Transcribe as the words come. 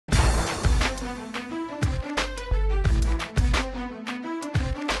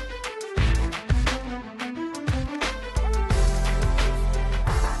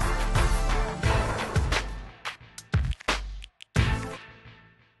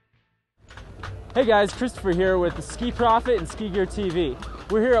Hey guys, Christopher here with the Ski Profit and Ski Gear TV.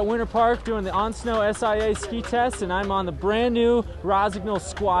 We're here at Winter Park doing the On Snow SIA ski test, and I'm on the brand new Rossignol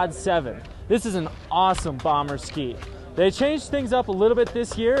Squad 7. This is an awesome bomber ski. They changed things up a little bit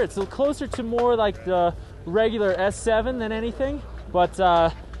this year. It's closer to more like the regular S7 than anything,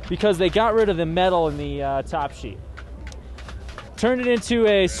 but because they got rid of the metal in the top sheet. Turned it into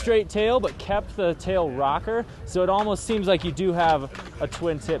a straight tail, but kept the tail rocker, so it almost seems like you do have a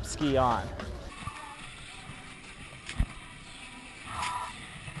twin tip ski on.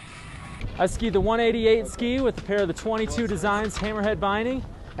 I skied the 188 ski with a pair of the 22 Designs hammerhead binding,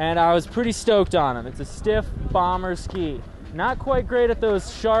 and I was pretty stoked on them. It's a stiff bomber ski. Not quite great at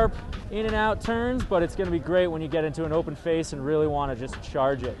those sharp in and out turns, but it's going to be great when you get into an open face and really want to just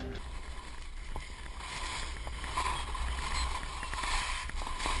charge it.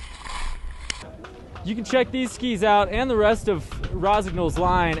 You can check these skis out and the rest of Rossignol's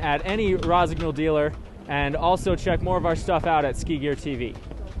line at any Rossignol dealer, and also check more of our stuff out at Ski Gear TV.